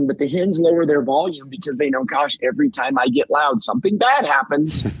happening, but the hens lower their volume because they know, gosh, every time I get loud, something bad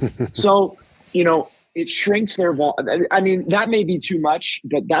happens. So, it shrinks their volume. I mean, that may be too much,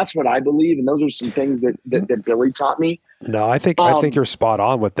 but that's what I believe. And those are some things that Billy taught me. No, I think you're spot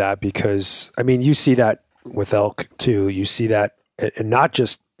on with that, because I mean, you see that with elk too. You see that, and not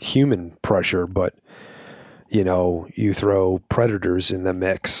just human pressure, but you throw predators in the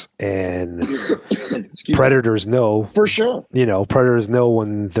mix And predators know, for sure. Predators know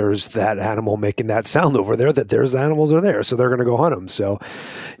when there's that animal making that sound over there, that there's animals are there. So they're going to go hunt them. So,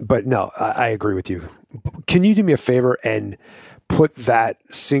 but no, I agree with you. Can you do me a favor and put that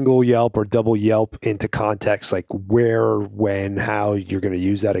single yelp or double yelp into context, like where, when, how you're going to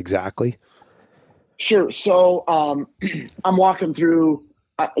use that exactly? Sure. So I'm walking through,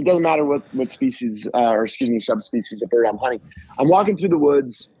 it doesn't matter what species, subspecies of bird I'm hunting. I'm walking through the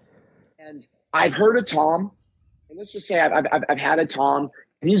woods and I've heard a tom, and let's just say I've had a tom,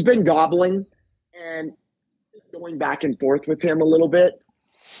 and he's been gobbling and going back and forth with him a little bit,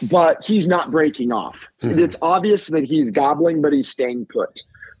 but he's not breaking off. Mm-hmm. It's obvious that he's gobbling, but he's staying put.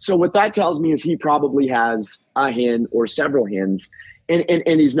 So what that tells me is he probably has a hen or several hens, and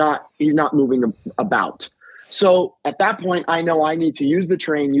he's not moving about. So at that point, I know I need to use the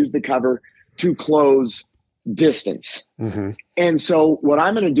train, use the cover to close distance. Mm-hmm. And so what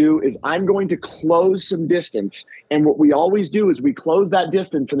I'm going to do is I'm going to close some distance. And what we always do is we close that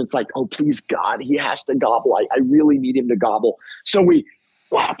distance, and it's like, oh, please God, he has to gobble. I really need him to gobble. So we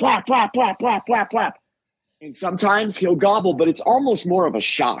flap, flap, flap, flap, flap, flap, flap. And sometimes he'll gobble, but it's almost more of a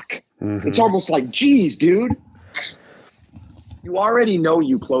shock. Mm-hmm. It's almost like, geez, dude. You already know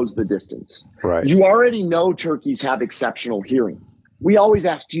you close the distance. Right. You already know turkeys have exceptional hearing. We always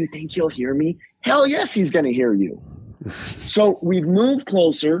ask, do you think he'll hear me? Hell yes, he's going to hear you. So we've moved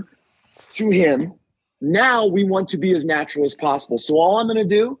closer to him. Now we want to be as natural as possible. So all I'm going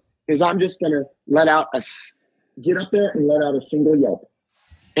to do is I'm just going to get up there and let out a single yelp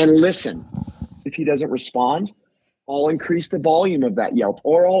and listen. If he doesn't respond, I'll increase the volume of that yelp,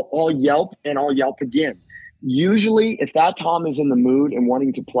 or I'll yelp and I'll yelp again. Usually, if that tom is in the mood and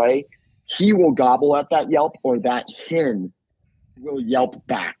wanting to play, he will gobble at that yelp, or that hen will yelp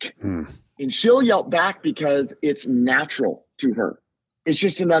back. Mm. And she'll yelp back because it's natural to her. It's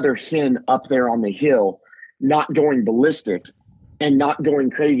just another hen up there on the hill, not going ballistic and not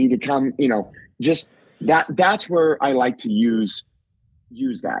going crazy to come, just that's where I like to use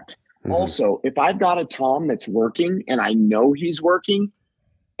that. Mm-hmm. Also, if I've got a tom that's working and I know he's working,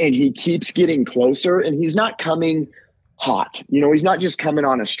 and he keeps getting closer, and he's not coming hot. He's not just coming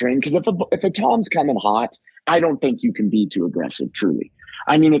on a string. Because if a tom's coming hot, I don't think you can be too aggressive, truly.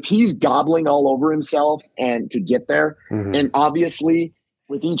 I mean, if he's gobbling all over himself and to get there, mm-hmm. and obviously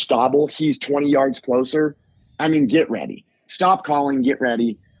with each gobble, he's 20 yards closer, I mean, get ready. Stop calling, get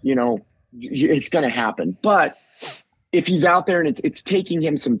ready. It's going to happen. But if he's out there and it's taking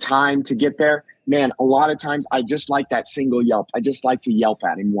him some time to get there, man, a lot of times I just like that single yelp. I just like to yelp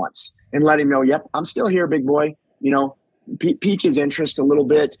at him once and let him know, yep, I'm still here, big boy. Pique his interest a little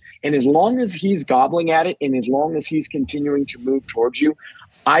bit. And as long as he's gobbling at it, and as long as he's continuing to move towards you,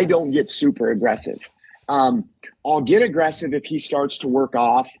 I don't get super aggressive. I'll get aggressive if he starts to work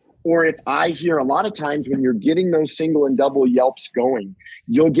off, or if I hear a lot of times when you're getting those single and double yelps going,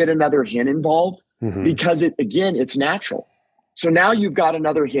 you'll get another hen involved, mm-hmm. because it's natural. So now you've got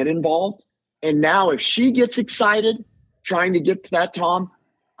another hen involved. And now if she gets excited trying to get to that tom,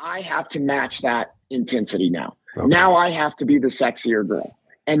 I have to match that intensity now. Okay. Now I have to be the sexier girl.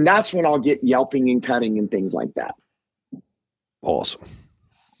 And that's when I'll get yelping and cutting and things like that. Awesome.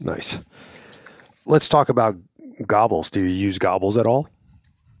 Nice. Let's talk about gobbles. Do you use gobbles at all?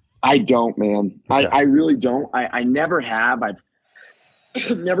 I don't, man. Okay. I really don't. I never have. I've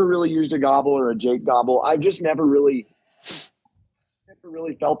never really used a gobble or a Jake gobble. I've just never really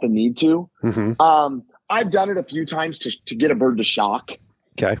felt the need to. Mm-hmm. I've done it a few times to get a bird to shock.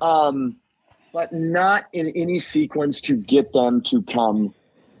 Okay. But not in any sequence to get them to come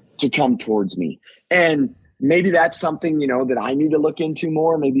towards me. And maybe that's something, that I need to look into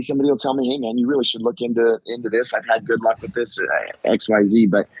more. Maybe somebody will tell me, hey man, you really should look into this. I've had good luck with this, XYZ,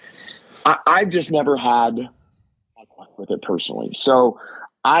 but I've just never had luck with it personally. So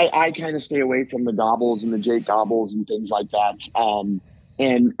I kind of stay away from the gobbles and the Jake gobbles and things like that.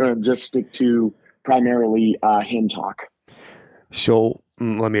 And just stick to primarily hen talk. So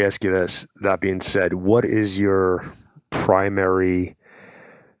let me ask you this. That being said, what is your primary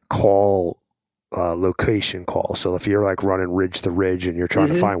call, location call? So if you're like running ridge to ridge and you're trying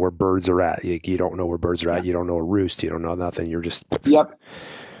mm-hmm. to find where birds are at, you don't know where birds are at. You don't know a roost. You don't know nothing. You're just. Yep.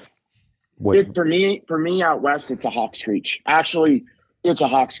 For me out west, it's a hawk screech. Actually, it's a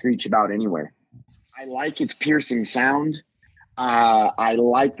hawk screech about anywhere. I like its piercing sound. I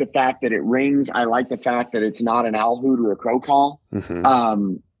like the fact that it rings. I like the fact that it's not an owl hoot or a crow call.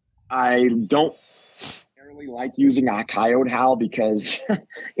 Mm-hmm. I don't really like using a coyote howl because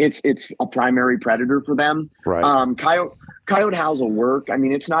it's a primary predator for them. Right. coyote howls will work. I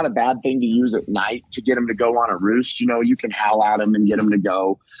mean, it's not a bad thing to use at night to get them to go on a roost. You can howl at them and get them to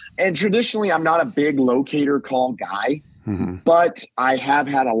go. And traditionally, I'm not a big locator call guy, but I have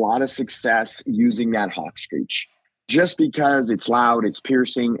had a lot of success using that hawk screech just because it's loud, it's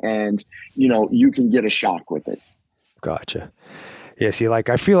piercing, and, you can get a shock with it. Gotcha. Yeah, see,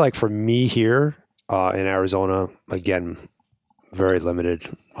 I feel like for me here in Arizona, again, very limited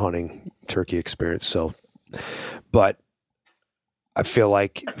hunting turkey experience. So, but I feel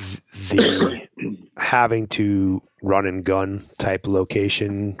like the having to run and gun type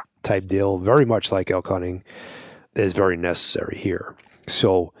location type deal, very much like elk hunting, is very necessary here.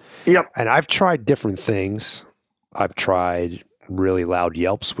 So, and I've tried different things. I've tried really loud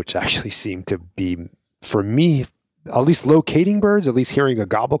yelps, which actually seem to be, for me, at least locating birds, at least hearing a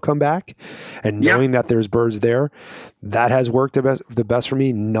gobble come back and knowing that there's birds there, that has worked the best for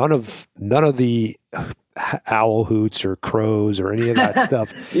me. None of the owl hoots or crows or any of that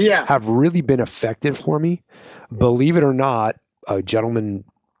stuff have really been effective for me. Believe it or not, a gentleman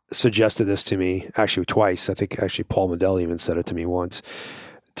suggested this to me actually twice. I think actually Paul Medell even said it to me once,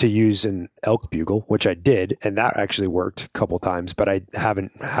 to use an elk bugle, which I did, and that actually worked a couple times, but I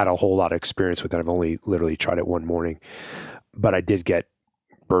haven't had a whole lot of experience with it. I've only literally tried it one morning, but I did get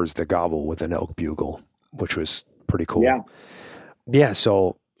birds that gobble with an elk bugle, which was pretty cool. Yeah.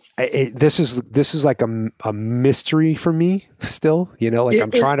 So this is like a mystery for me still,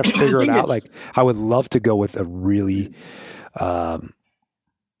 I'm trying to figure it out. Like I would love to go with a really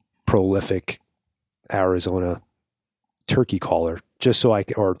prolific Arizona turkey caller, just so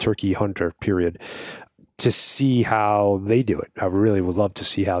or turkey hunter, period, to see how they do it. I really would love to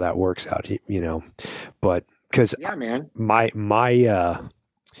see how that works out, but because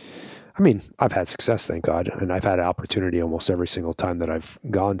I've had success, thank God. And I've had opportunity almost every single time that I've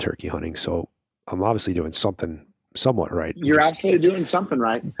gone turkey hunting. So I'm obviously doing something somewhat right. You're absolutely doing something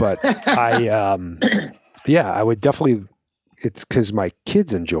right. But I would definitely, it's because my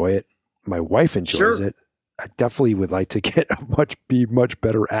kids enjoy it. My wife enjoys it. I definitely would like to be much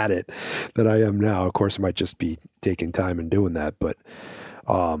better at it than I am now. Of course, it might just be taking time and doing that, but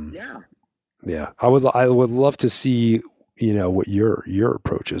I would love to see, what your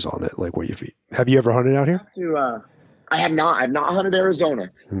approach is on it. Like have you ever hunted out here? I have not. I've not hunted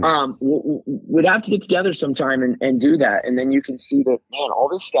Arizona. We'd have to get together sometime and do that. And then you can see that, man, all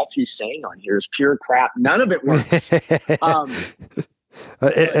this stuff he's saying on here is pure crap. None of it works.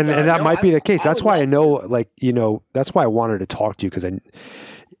 And that might be the case. That's why I know, that's why I wanted to talk to you. Cause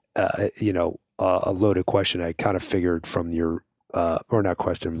a loaded question, I kind of figured from your, or not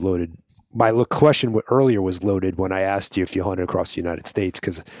question, loaded. My question earlier was loaded when I asked you if you hunted across the United States.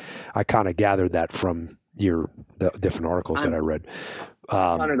 Cause I kind of gathered that from the different articles that I read.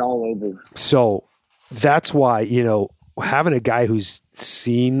 Hunted all over. So that's why, having a guy who's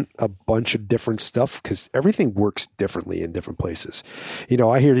seen a bunch of different stuff, because everything works differently in different places.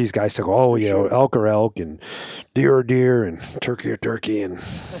 I hear these guys talk, elk are elk and deer are deer and turkey are turkey. And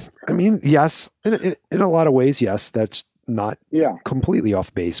I mean, yes, in a lot of ways, yes, that's not completely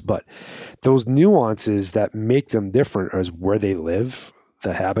off base, but those nuances that make them different is where they live,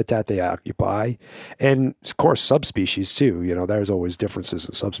 the habitat they occupy, and of course subspecies too. There's always differences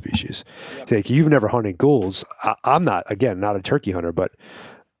in subspecies. Like you've never hunted ghouls. I'm not a turkey hunter, but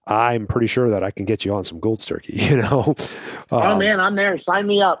I'm pretty sure that I can get you on some Gould's turkey. Oh man, I'm there. Sign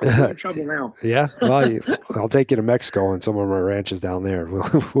me up. I'm in trouble now. Yeah, well, I'll take you to Mexico and some of my ranches down there.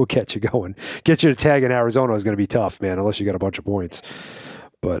 We'll get you going. Get you to tag in Arizona is going to be tough, man, unless you got a bunch of points.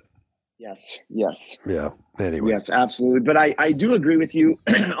 But yes. Yeah. Anyway. Yes, absolutely. But I do agree with you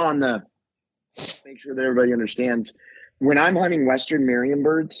on make sure that everybody understands, when I'm hunting Western Merriam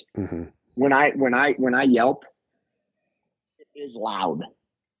birds, when I yelp, it is loud.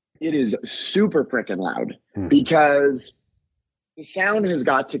 It is super freaking loud because the sound has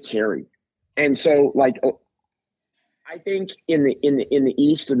got to carry. And so I think in the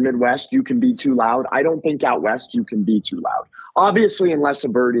East and Midwest, you can be too loud. I don't think out West you can be too loud. Obviously, unless a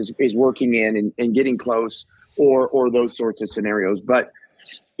bird is working in and getting close or those sorts of scenarios. But,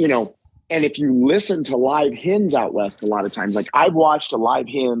 and if you listen to live hens out West, a lot of times, I've watched a live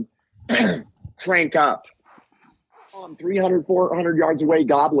hen crank up on 300, 400 yards away,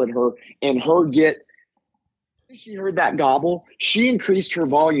 gobble at her, and she heard that gobble. She increased her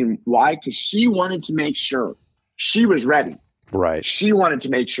volume. Why? Because she wanted to make sure she was ready. Right. She wanted to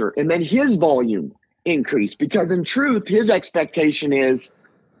make sure. And then his volume increased because in truth, his expectation is,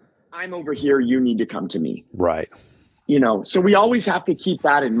 I'm over here. You need to come to me. Right. So we always have to keep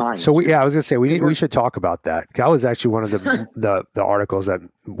that in mind. So I was going to say, we should talk about that. That was actually one of the articles that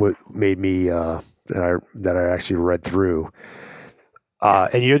made me, that I actually read through.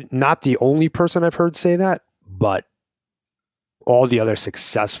 And you're not the only person I've heard say that, but all the other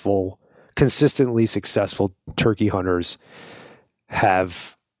consistently successful turkey hunters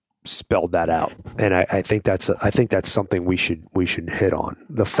have spelled that out. And I think that's something we should hit on.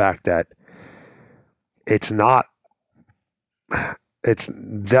 The fact that that's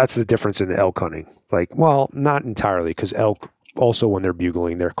the difference in elk hunting. Like, well, not entirely, because elk also, when they're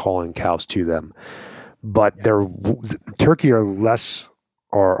bugling, they're calling cows to them, but turkey are less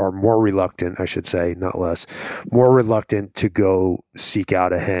or more reluctant, I should say, not less, more reluctant to go seek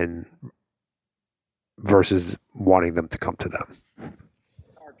out a hen versus wanting them to come to them.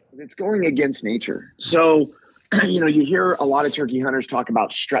 It's going against nature. So, you hear a lot of turkey hunters talk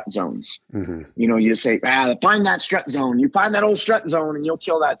about strut zones. Mm-hmm. You say, find that strut zone. You find that old strut zone and you'll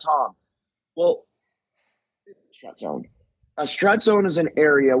kill that tom. Well, strut zone. A strut zone is an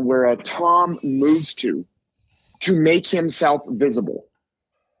area where a tom moves to make himself visible.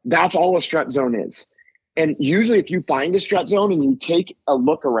 That's all a strut zone is. And usually if you find a strut zone and you take a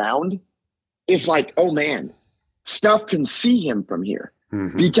look around, it's like, oh man, stuff can see him from here.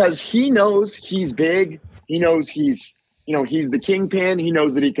 Mm-hmm. Because he knows he's big. He knows he's the kingpin. He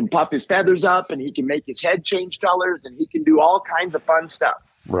knows that he can puff his feathers up and he can make his head change colors and he can do all kinds of fun stuff.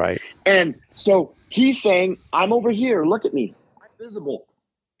 Right. And so he's saying, I'm over here. Look at me. I'm visible.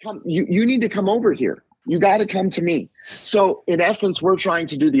 Come, you need to come over here. You got to come to me. So in essence, we're trying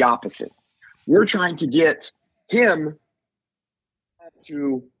to do the opposite. We're trying to get him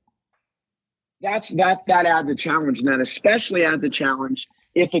to, that adds a challenge. And that especially adds a challenge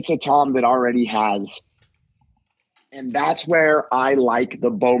if it's a tom that already has. And that's where I like the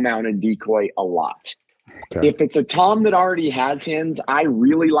bow mounted decoy a lot. Okay. If it's a tom that already has hens, I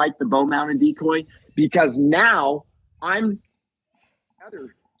really like the bow mounted decoy, because now I'm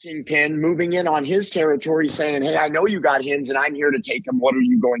another kingpin moving in on his territory saying, hey, I know you got hens and I'm here to take them. What are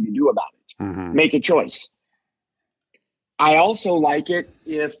you going to do about it? Mm-hmm. Make a choice. I also like it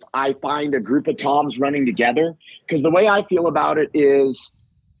if I find a group of toms running together, because the way I feel about it is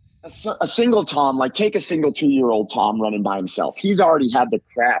a single tom, like take a single 2-year-old tom running by himself. He's already had the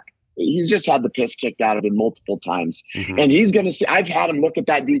crap. He's just had the piss kicked out of him multiple times. Mm-hmm. And he's going to see, I've had him look at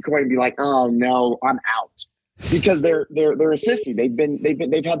that decoy and be like, oh no, I'm out. Because they're a sissy.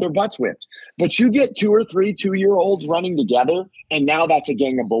 They've had their butts whipped. But you get 2 or 3 2-year-olds running together, and now that's a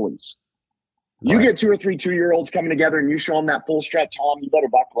gang of bullies. You get 2 or 3 2-year-olds coming together and you show them that full strut tom, you better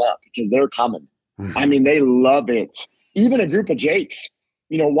buckle up because they're coming. Mm-hmm. I mean, they love it. Even a group of jakes,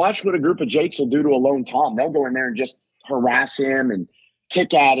 watch what a group of jakes will do to a lone tom. They'll go in there and just harass him and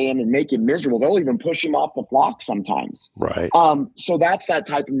kick at him and make him miserable. They'll even push him off the flock sometimes. Right. So that's that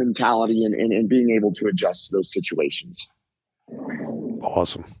type of mentality and being able to adjust to those situations.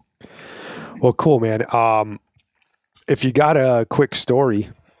 Awesome. Well, cool, man. If you got a quick story,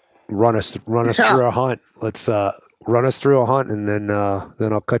 run us through a hunt. Let's run us through a hunt, and then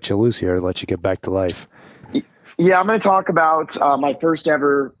I'll cut you loose here and let you get back to life. Yeah, I'm going to talk about my first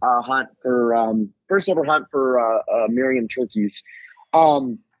ever hunt for Merriam turkeys.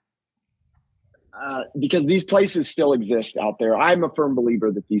 Because these places still exist out there. I'm a firm believer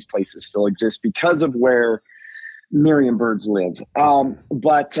that these places still exist because of where Merriam birds live.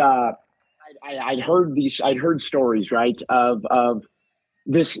 But I'd heard stories, right, of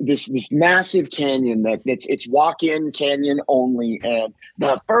this massive canyon it's walk-in canyon only, and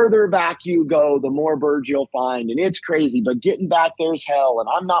the further back you go, the more birds you'll find, and it's crazy. But getting back there's hell, and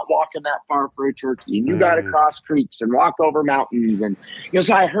I'm not walking that far for a turkey. And you got to cross creeks and walk over mountains, and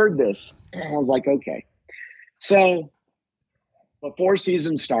so I heard this, and I was like, okay. So before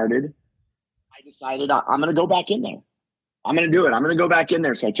season started, I decided I'm going to go back in there. I'm going to do it. I'm going to go back in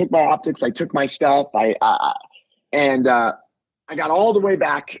there. So I took my optics, I took my stuff, I got all the way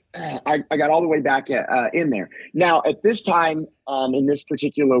back. I got all the way back in there. Now, at this time, in this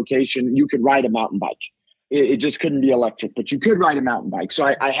particular location, you could ride a mountain bike. It just couldn't be electric, but you could ride a mountain bike. So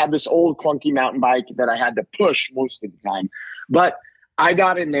I had this old clunky mountain bike that I had to push most of the time. But I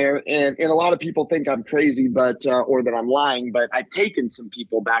got in there, and a lot of people think I'm crazy, but or that I'm lying. But I've taken some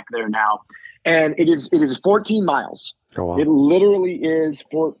people back there now, and it is 14 miles. Oh, wow. It literally is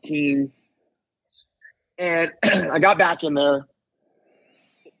 14. And I got back in there.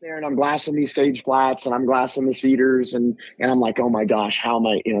 And I'm glassing these sage flats and I'm glassing the cedars and I'm like, oh my gosh, how am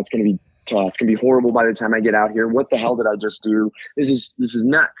I, it's going to be horrible by the time I get out here. What the hell did I just do? This is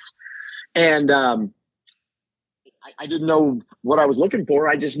nuts. And, I didn't know what I was looking for.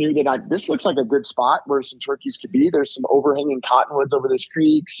 I just knew that this looks like a good spot where some turkeys could be. There's some overhanging cottonwoods over this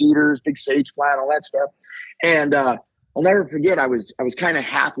creek, cedars, big sage flat, all that stuff. And, I'll never forget, I was kind of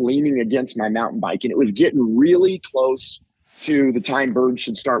half leaning against my mountain bike, and it was getting really close to the time birds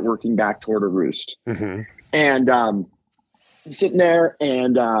should start working back toward a roost. Mm-hmm. And I'm sitting there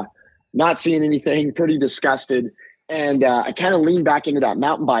and not seeing anything, pretty disgusted. And I kind of leaned back into that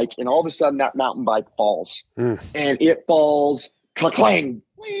mountain bike, and all of a sudden that mountain bike falls. And it falls, clang,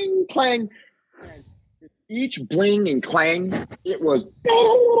 bling, clang. And each bling and clang, it was,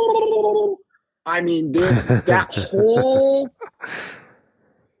 I mean, that whole,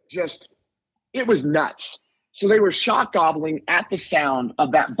 just, it was nuts. So they were shot gobbling at the sound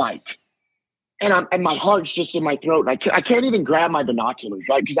of that bike. And my heart's just in my throat. And I can't even grab my binoculars,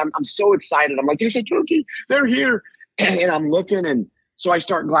 right? Because I'm so excited. I'm like, there's a turkey. They're here. And I'm looking. And so I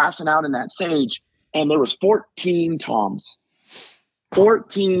start glassing out in that sage. And there was 14 toms.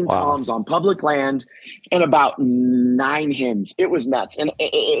 14 toms on public land and about 9 hens. It was nuts. And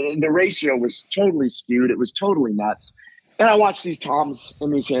the ratio was totally skewed. It was totally nuts. And I watched these toms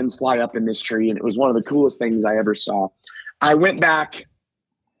and these hens fly up in this tree. And it was one of the coolest things I ever saw. I went back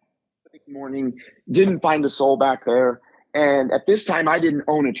morning, didn't find a soul back there. And at this time, I didn't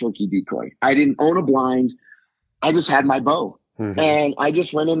own a turkey decoy. I didn't own a blind. I just had my bow. Mm-hmm. And I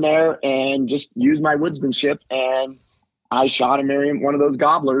just went in there and just used my woodsmanship. And I shot one of those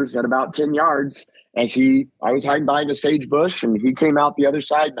gobblers at about 10 yards as I was hiding behind a sage bush, and he came out the other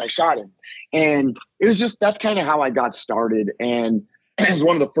side and I shot him. And it was that's kind of how I got started. And it was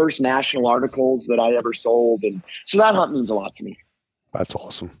one of the first national articles that I ever sold. And so that hunt means a lot to me. That's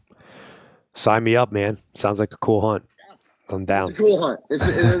awesome. Sign me up, man. Sounds like a cool hunt. I'm down. It's a cool hunt. It's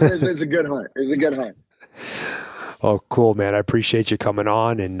a good hunt. It's a good hunt. Oh, cool, man. I appreciate you coming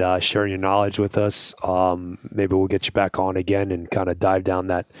on and sharing your knowledge with us. Maybe we'll get you back on again and kind of dive down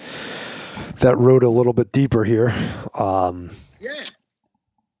that road a little bit deeper here. Yeah.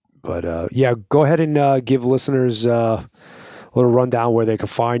 But yeah, go ahead and give listeners a little rundown where they can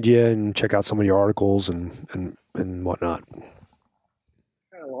find you and check out some of your articles and whatnot.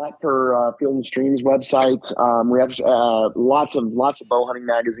 A lot for Field and Stream's website. We have lots of bow hunting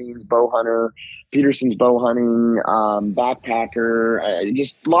magazines, Bow Hunter, Peterson's Bow Hunting, Backpacker,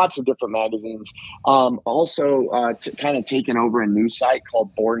 just lots of different magazines. Also, kind of taken over a new site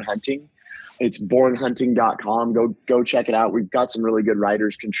called Born Hunting. It's bornhunting.com. Go check it out. We've got some really good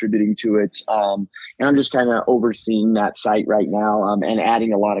writers contributing to it. And I'm just kind of overseeing that site right now and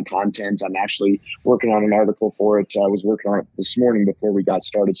adding a lot of content. I'm actually working on an article for it. I was working on it this morning before we got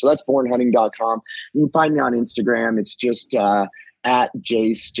started. So that's bornhunting.com. You can find me on Instagram. It's just at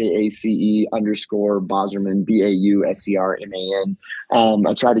Jace, JACE _ Bauserman, BAUSERMAN.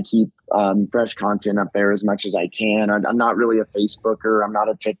 I try to keep fresh content up there as much as I can. I'm not really a Facebooker. I'm not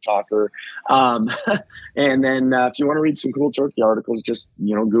a TikToker. And then if you want to read some cool turkey articles, just,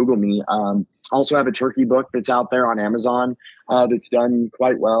 Google me. Also have a turkey book that's out there on Amazon that's done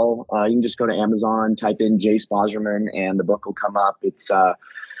quite well. You can just go to Amazon, type in Jace Bauserman, and the book will come up. It's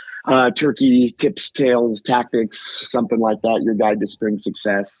turkey tips, tales, tactics, something like that. Your guide to spring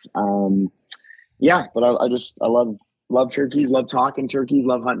success. Yeah, but I love turkeys, love talking turkeys,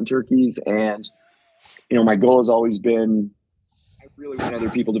 love hunting turkeys. And, my goal has always been, I really want other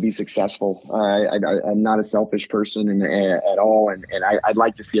people to be successful. I'm not a selfish person at all. And I'd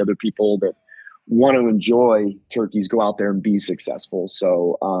like to see other people that want to enjoy turkeys go out there and be successful.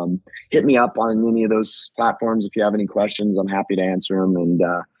 So hit me up on any of those platforms. If you have any questions, I'm happy to answer them.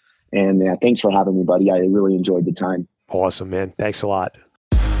 And thanks for having me, buddy. I really enjoyed the time. Awesome, man. Thanks a lot.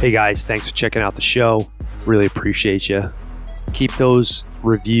 Hey, guys. Thanks for checking out the show. Really appreciate you. Keep those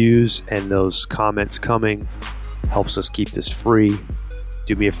reviews and those comments coming. Helps us keep this free.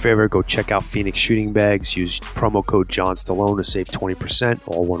 Do me a favor. Go check out Phoenix Shooting Bags. Use promo code John Stallone to save 20%,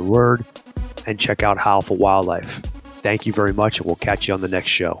 all one word. And check out Howl for Wildlife. Thank you very much, and we'll catch you on the next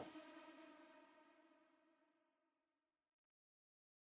show.